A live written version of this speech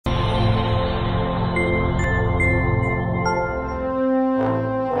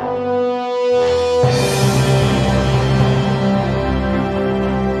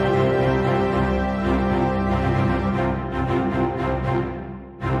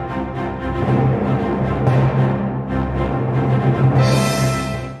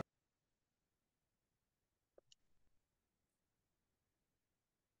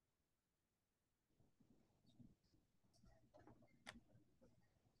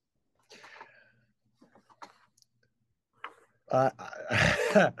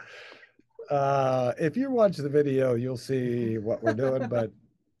If you watch the video, you'll see what we're doing, but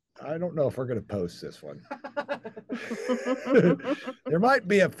I don't know if we're going to post this one. There might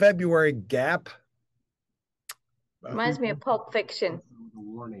be a February gap. Reminds me of Pulp Fiction.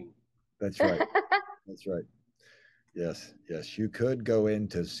 Warning. That's right. That's right. Yes, yes. You could go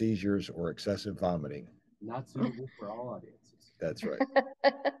into seizures or excessive vomiting. Not suitable for all audiences. That's right.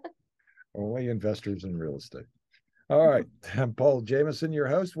 Only investors in real estate. All right. I'm Paul Jamison, your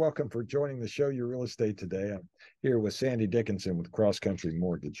host. Welcome for joining the show, Your Real Estate Today. I'm here with Sandy Dickinson with Cross Country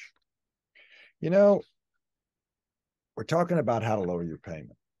Mortgage. You know, we're talking about how to lower your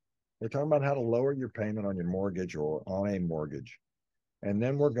payment. We're talking about how to lower your payment on your mortgage or on a mortgage. And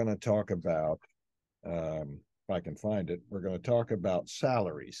then we're going to talk about, if I can find it, we're going to talk about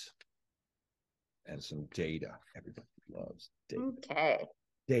salaries and some data. Everybody loves data. Okay.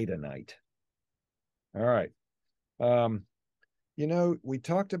 Data night. All right. We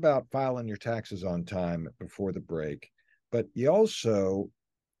talked about filing your taxes on time before the break, but you also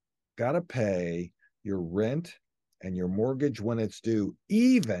got to pay your rent and your mortgage when it's due,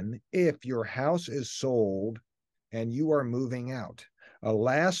 even if your house is sold and you are moving out. A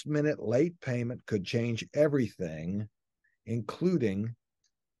last-minute late payment could change everything, including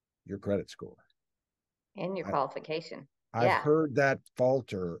your credit score. And your qualification. I've heard that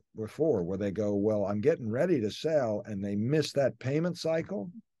falter before where they go, well, I'm getting ready to sell, and they miss that payment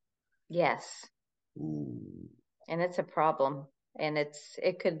cycle. Yes. Ooh. And it's a problem. And it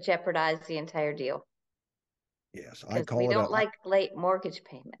could jeopardize the entire deal. Yes, I call we it. We don't like late mortgage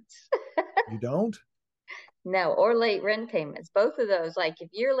payments. You don't? No, or late rent payments. Both of those. Like if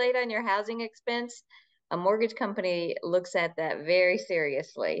you're late on your housing expense, a mortgage company looks at that very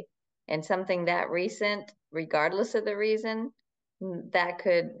seriously. And something that recent, regardless of the reason,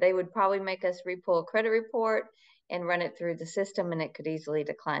 they would probably make us repull a credit report and run it through the system, and it could easily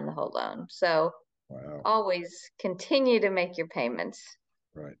decline the whole loan. So always continue to make your payments.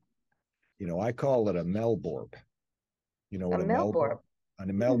 Right. I call it a melborp. You know what a melborp? A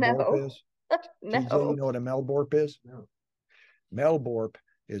melborp is? No. TJ, you know what a melborp is? No. Melborp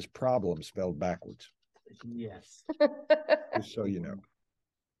is problem spelled backwards. Yes. Just so you know.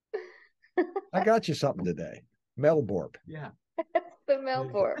 I got you something today. Melborp. Yeah. The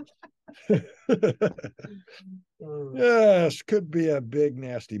melborp. Yes, could be a big,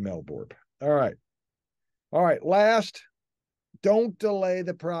 nasty melborp. All right. All right. Last, don't delay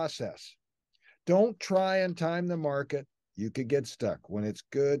the process. Don't try and time the market. You could get stuck. When it's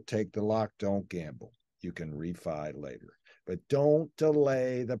good, take the lock. Don't gamble. You can refi later. But don't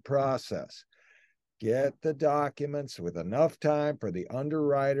delay the process. Get the documents with enough time for the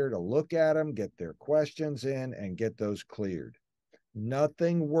underwriter to look at them, get their questions in, and get those cleared.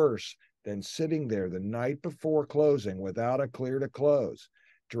 Nothing worse than sitting there the night before closing without a clear to close.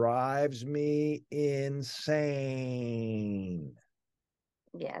 Drives me insane.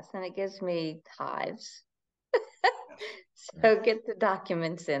 Yes, and it gives me hives. So get the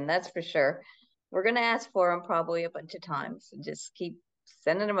documents in, that's for sure. We're going to ask for them probably a bunch of times. So just keep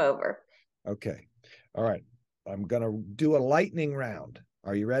sending them over. Okay. All right. I'm going to do a lightning round.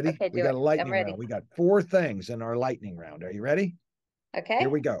 Are you ready? Okay, we got a lightning round. We got 4 things in our lightning round. Are you ready? Okay. Here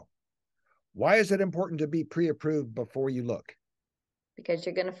we go. Why is it important to be pre-approved before you look? Because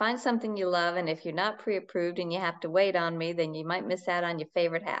you're going to find something you love, and if you're not pre-approved and you have to wait on me, then you might miss out on your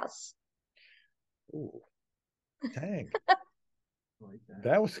favorite house. Ooh, dang. Like that.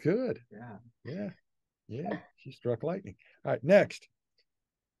 That was good. Yeah. She struck lightning. All right, next.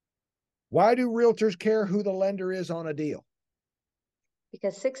 Why do realtors care who the lender is on a deal?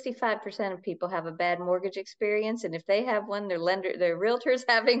 Because 65% of people have a bad mortgage experience, and if they have one, their realtor's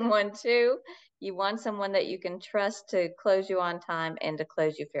having one too. You want someone that you can trust to close you on time and to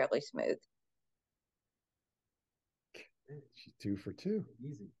close you fairly smooth. She's 2 for 2.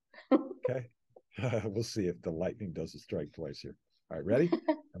 Easy. Okay. We'll see if the lightning doesn't strike twice here. All right, ready?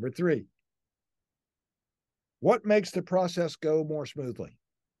 Number 3. What makes the process go more smoothly?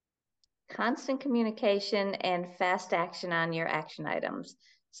 Constant communication and fast action on your action items.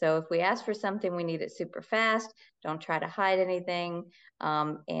 So if we ask for something, we need it super fast. Don't try to hide anything.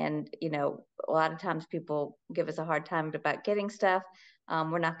 And, a lot of times people give us a hard time about getting stuff.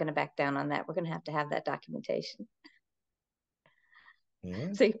 We're not going to back down on that. We're going to have that documentation.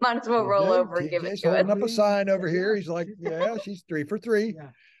 Yeah. So you might as well roll over and give it to holding up a sign over here. He's like, yeah, she's 3 for 3. Yeah.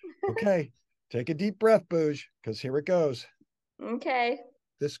 Okay. Take a deep breath, Booge, because here it goes. Okay.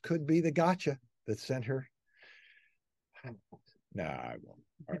 This could be the gotcha that sent her. Nah, I won't.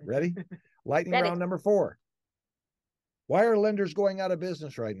 All right, ready? Lightning round number 4. Why are lenders going out of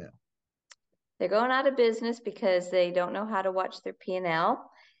business right now? They're going out of business because they don't know how to watch their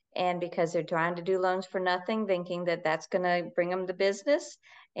P&L, and because they're trying to do loans for nothing, thinking that that's going to bring them the business,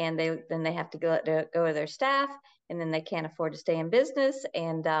 and then they have to go with their staff, and then they can't afford to stay in business.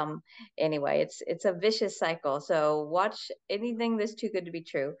 And anyway, it's a vicious cycle. So watch anything that's too good to be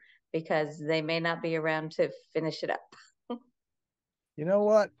true, because they may not be around to finish it up. You know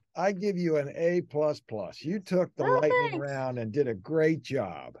what? I give you an A++. You took the lightning Thanks. round and did a great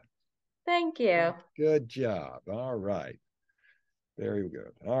job. Thank you. Good job. All right. Very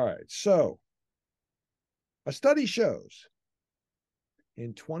good. All right. So a study shows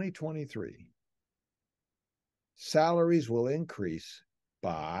in 2023, salaries will increase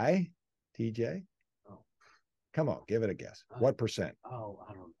by, TJ? Oh. Come on, give it a guess. What percent? Oh,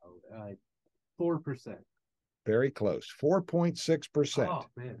 I don't know. 4%. Very close. 4.6%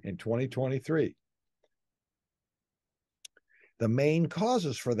 man. in 2023. The main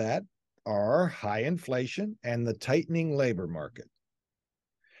causes for that are high inflation and the tightening labor market.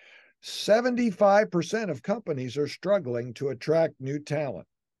 75% of companies are struggling to attract new talent.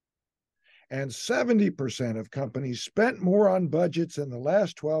 And 70% of companies spent more on budgets in the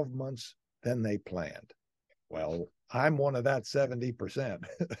last 12 months than they planned. Well, I'm one of that 70%.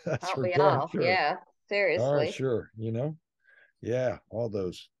 That's Aren't for we darn all? sure. Yeah, seriously. Sure. Yeah, all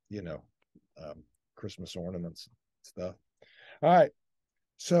those, Christmas ornaments and stuff. All right.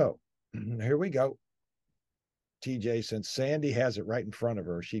 So here we go. TJ, since Sandy has it right in front of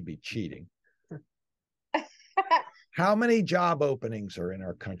her, she'd be cheating. How many job openings are in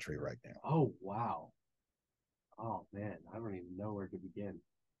our country right now? Oh, wow. Oh, man. I don't even know where to begin.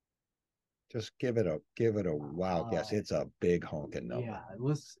 Just give it a wow guess. It's a big honking number. Yeah,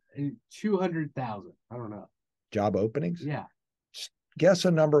 let's 200,000. I don't know. Job openings? Yeah. Guess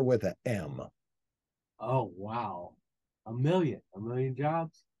a number with an M. Oh, wow. A million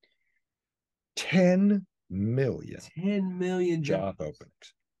jobs? 10 million. 10 million job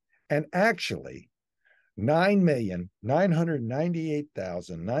openings. And actually,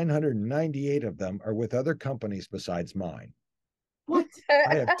 9,998,998 of them are with other companies besides mine. What?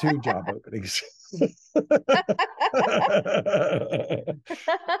 I have 2 job openings.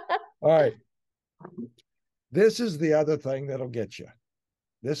 All right. This is the other thing that'll get you.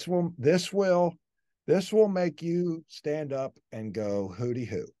 This will make you stand up and go hooty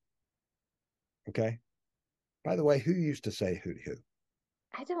hoo. Okay. By the way, who used to say hooty hoo?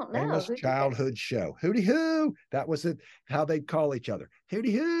 I don't know. Famous childhood show. Hooty hoo. That was it. How they'd call each other.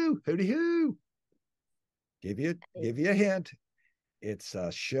 Hooty hoo. Hooty hoo. Give you a hint. It's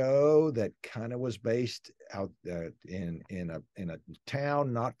a show that kind of was based out in a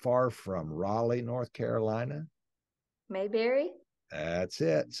town not far from Raleigh, North Carolina. Mayberry. That's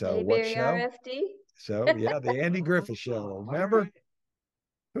it. So Mayberry what show? RFD. So yeah, the Andy Griffith Show. Remember?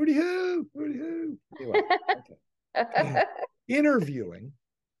 Hooty hoo. Hooty hoo. Anyway, okay. Interviewing.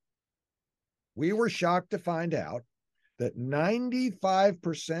 We were shocked to find out that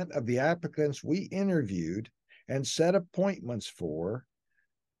 95% of the applicants we interviewed and set appointments for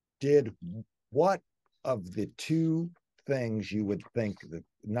did what of the 2 things you would think that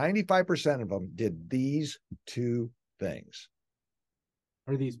 95% of them did these 2 things.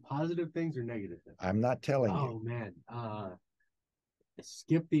 Are these positive things or negative things? I'm not telling you. Oh, man.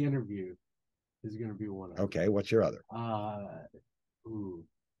 Skip the interview is going to be one of them. Okay, what's your other?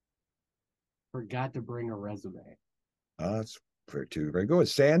 Forgot to bring a resume. That's very good.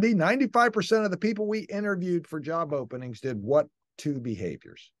 Sandy, 95% of the people we interviewed for job openings did what 2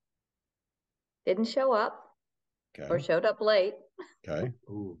 behaviors? Didn't show up. Okay. Or showed up late. Okay.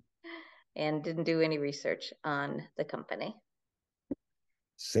 Ooh. And didn't do any research on the company.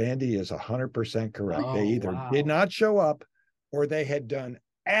 Sandy is 100% correct. Oh, they either did not show up or they had done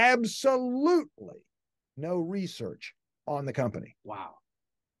absolutely no research on the company. Wow.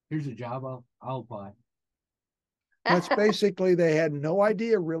 Here's a job. I'll apply. That's basically they had no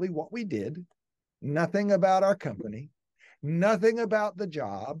idea really what we did, nothing about our company, nothing about the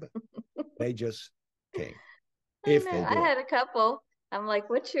job. They just came. If they did. I had a couple. I'm like,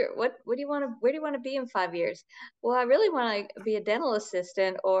 where do you want to be in 5 years? Well, I really want to be a dental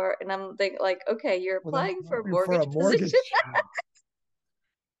assistant, and I'm thinking like, okay, you're applying for a mortgage position.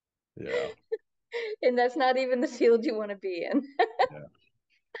 Yeah. And that's not even the field you want to be in. Yeah.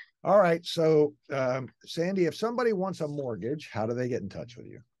 All right. So, Sandy, if somebody wants a mortgage, how do they get in touch with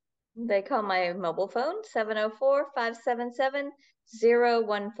you? They call my mobile phone,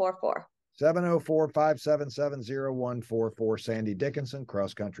 704-577-0144. 704-577-0144. Sandy Dickinson,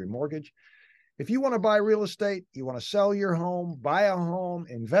 Cross Country Mortgage. If you want to buy real estate, you want to sell your home, buy a home,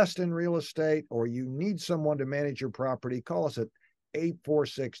 invest in real estate, or you need someone to manage your property, call us at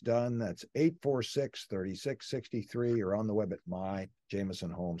 846-DONE. That's 846-3663, or on the web at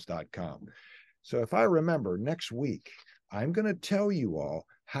myjamisonhomes.com. So if I remember, next week, I'm going to tell you all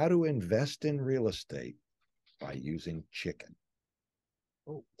how to invest in real estate by using chicken.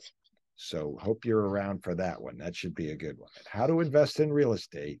 Oh. So hope you're around for that one. That should be a good one. How to invest in real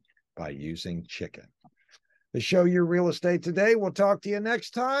estate by using chicken. The show, Your Real Estate Today. We'll talk to you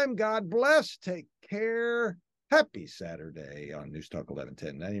next time. God bless. Take care. Happy Saturday on News Talk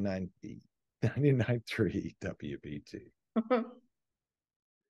 1110 99.3 WBT.